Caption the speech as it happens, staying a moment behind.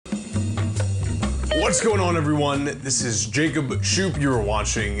What's going on, everyone? This is Jacob Shoop. You're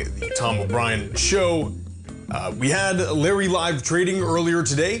watching the Tom O'Brien Show. We had Larry live trading earlier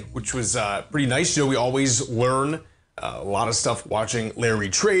today, which was pretty nice. You know, we always learn a lot of stuff watching Larry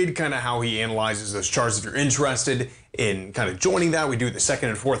trade, kind of how he analyzes those charts. If you're interested in kind of joining that, we do it the second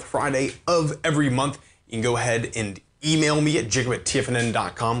and fourth Friday of every month. You can go ahead and email me at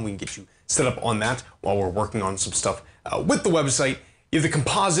jacob@tfnn.com. We can get you set up on that while we're working on some stuff with the website. You have the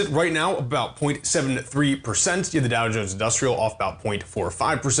composite right now about 0.73%. You have the Dow Jones Industrial off about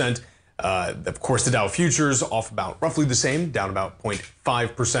 0.45%. Of course, the Dow Futures off about roughly the same, down about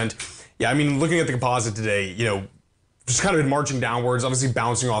 0.5%. Yeah, I mean, looking at the composite today, you know, just kind of been marching downwards, obviously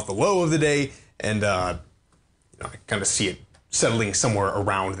bouncing off the low of the day, and you know, I kind of see it settling somewhere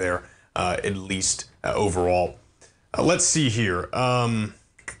around there, at least overall. Let's see here.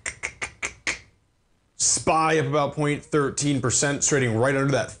 SPY up about 0.13%, trading right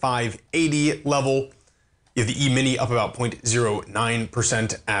under that 580 level. You have the E-mini up about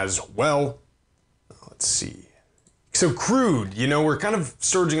 0.09% as well. Let's see. So crude, you know, we're kind of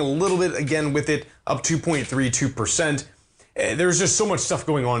surging a little bit again with it, up 2.32%. There's just so much stuff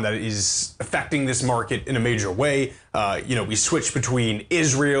going on that is affecting this market in a major way. You know, we switched between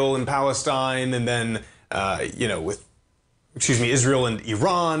Israel and Palestine, and then, you know, with Israel and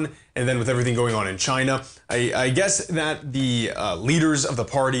Iran, and then with everything going on in China. I guess that the leaders of the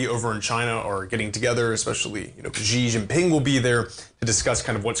party over in China are getting together, especially, you know, Xi Jinping will be there to discuss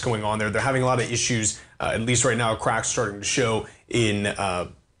kind of what's going on there. They're having a lot of issues, at least right now, cracks starting to show in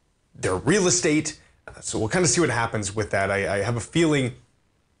their real estate. So we'll kind of see what happens with that. I have a feeling,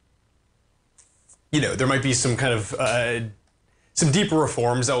 you know, there might be some kind of some deeper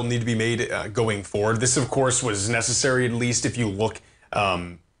reforms that will need to be made going forward. This, of course, was necessary, at least if you look,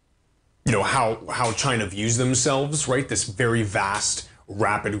 you know, how China views themselves, right? This very vast,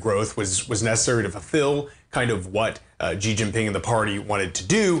 rapid growth was necessary to fulfill kind of what Xi Jinping and the party wanted to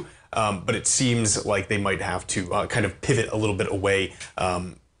do. But it seems like they might have to kind of pivot a little bit away,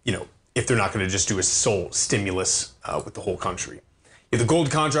 you know, if they're not going to just do a sole stimulus with the whole country. You have the gold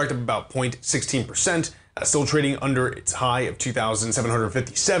contract up about 0.16%. Still trading under its high of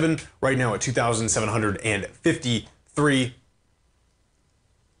 2,757, right now at 2,753.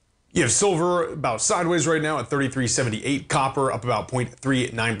 You have silver about sideways right now at 33.78. Copper up about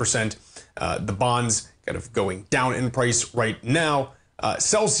 0.39%. The bonds kind of going down in price right now.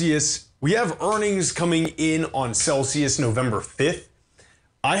 Celsius, we have earnings coming in on Celsius November 5th.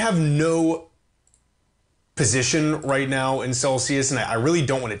 I have no position right now in Celsius, and I really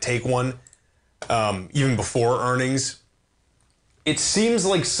don't want to take one. Even before earnings. It seems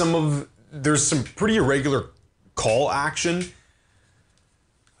like there's some pretty irregular call action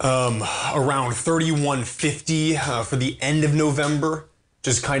around 31.50 for the end of November.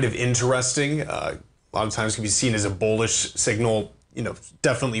 Just kind of interesting. A lot of times can be seen as a bullish signal, you know,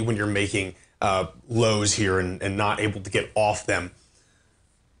 definitely when you're making lows here and not able to get off them.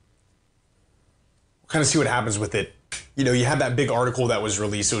 We'll kind of see what happens with it. You know, you had that big article that was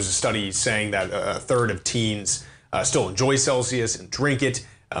released. It was a study saying that a third of teens still enjoy Celsius and drink it.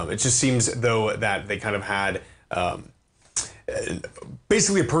 It just seems, though, that they kind of had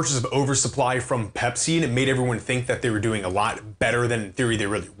basically a purchase of oversupply from Pepsi, and it made everyone think that they were doing a lot better than in theory they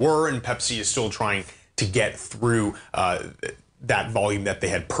really were, and Pepsi is still trying to get through that volume that they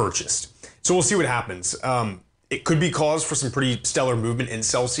had purchased. So we'll see what happens. It could be cause for some pretty stellar movement in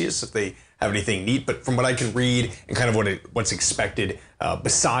Celsius if they have anything neat, but from what I can read and kind of what's expected,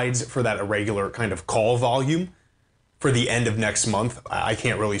 besides for that irregular kind of call volume for the end of next month, I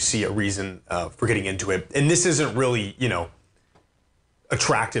can't really see a reason for getting into it. And this isn't really, you know,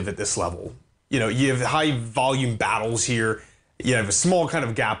 attractive at this level. You know, you have high volume battles here. You have a small kind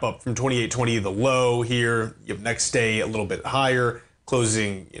of gap up from 28.20, the low here. You have next day a little bit higher,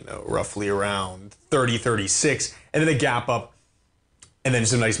 closing, you know, roughly around 30.36, and then a gap up. And then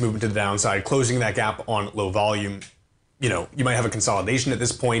some nice movement to the downside, closing that gap on low volume. You know, you might have a consolidation at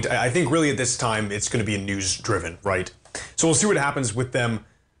this point. I think really at this time, it's going to be news driven, right? So we'll see what happens with them.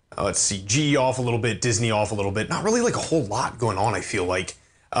 Let's see, GE off a little bit, Disney off a little bit. Not really like a whole lot going on, I feel like.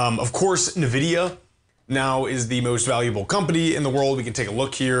 Of course, NVIDIA now is the most valuable company in the world. We can take a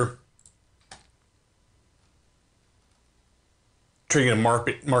look here. Trading at a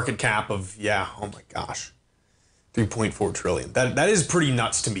market cap of, yeah, oh my gosh. 3.4 trillion. That is pretty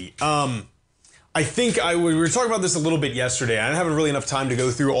nuts to me. I think we were talking about this a little bit yesterday. I didn't have really enough time to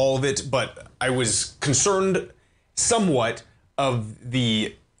go through all of it, but I was concerned somewhat of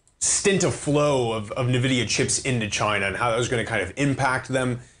the stint of flow of NVIDIA chips into China and how that was going to kind of impact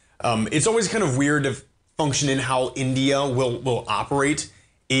them. It's always kind of weird to function in how India will operate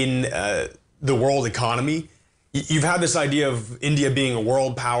in the world economy. You've had this idea of India being a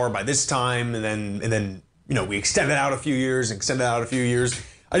world power by this time, and then we extend it out a few years.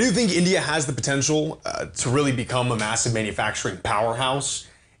 I do think India has the potential to really become a massive manufacturing powerhouse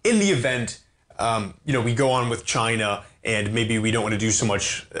in the event we go on with China and maybe we don't want to do so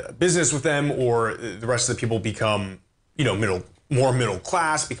much business with them, or the rest of the people become more middle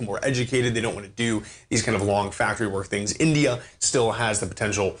class, become more educated. They don't want to do these kind of long factory work things. India still has the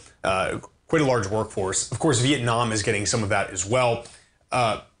potential, quite a large workforce. Of course, Vietnam is getting some of that as well.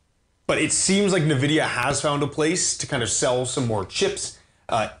 But it seems like NVIDIA has found a place to kind of sell some more chips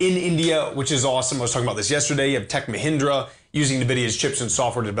in India, which is awesome. I was talking about this yesterday. You have Tech Mahindra using NVIDIA's chips and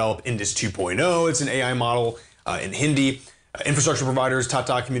software to develop Indus 2.0. It's an AI model in Hindi. Infrastructure providers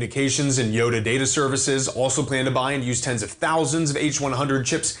Tata Communications and Yoda Data Services also plan to buy and use tens of thousands of H100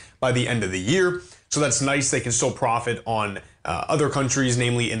 chips by the end of the year. So that's nice. They can still profit on other countries,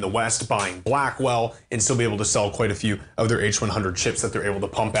 namely in the West, buying Blackwell, and still be able to sell quite a few of their H100 chips that they're able to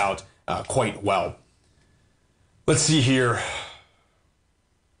pump out quite well. Let's see here.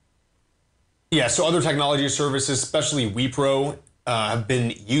 Yeah, so other technology services, especially Wipro, have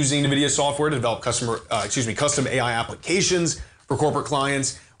been using NVIDIA software to develop custom AI applications for corporate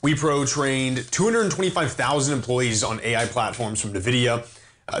clients. Wipro trained 225,000 employees on AI platforms from NVIDIA.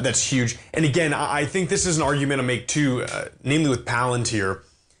 That's huge. And again, I think this is an argument I make too, namely with Palantir,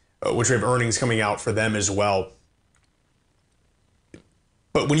 which we have earnings coming out for them as well.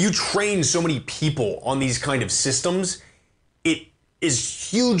 But when you train so many people on these kind of systems, it is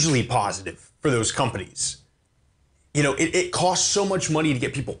hugely positive for those companies. It costs so much money to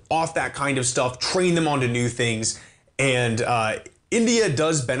get people off that kind of stuff, train them onto new things. And India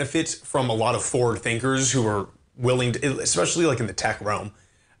does benefit from a lot of forward thinkers who are willing to, especially like in the tech realm,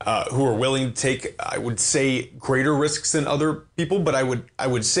 who are willing to take, I would say, greater risks than other people. But I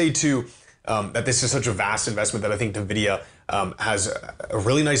would say too that this is such a vast investment that I think NVIDIA has a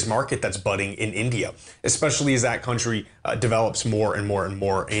really nice market that's budding in India, especially as that country develops more and more and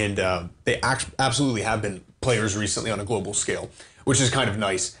more. And they absolutely have been players recently on a global scale, which is kind of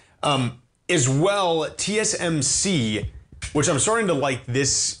nice. As well, TSMC, which I'm starting to like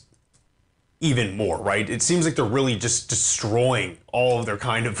this even more, right? It seems like they're really just destroying all of their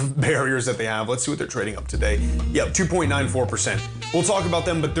kind of barriers that they have. Let's see what they're trading up today. Yep, 2.94%. We'll talk about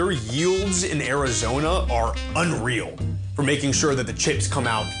them, but their yields in Arizona are unreal for making sure that the chips come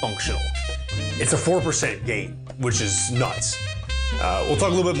out functional. It's a 4% gain, which is nuts. We'll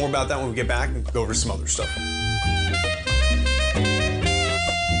talk a little bit more about that when we get back and go over some other stuff.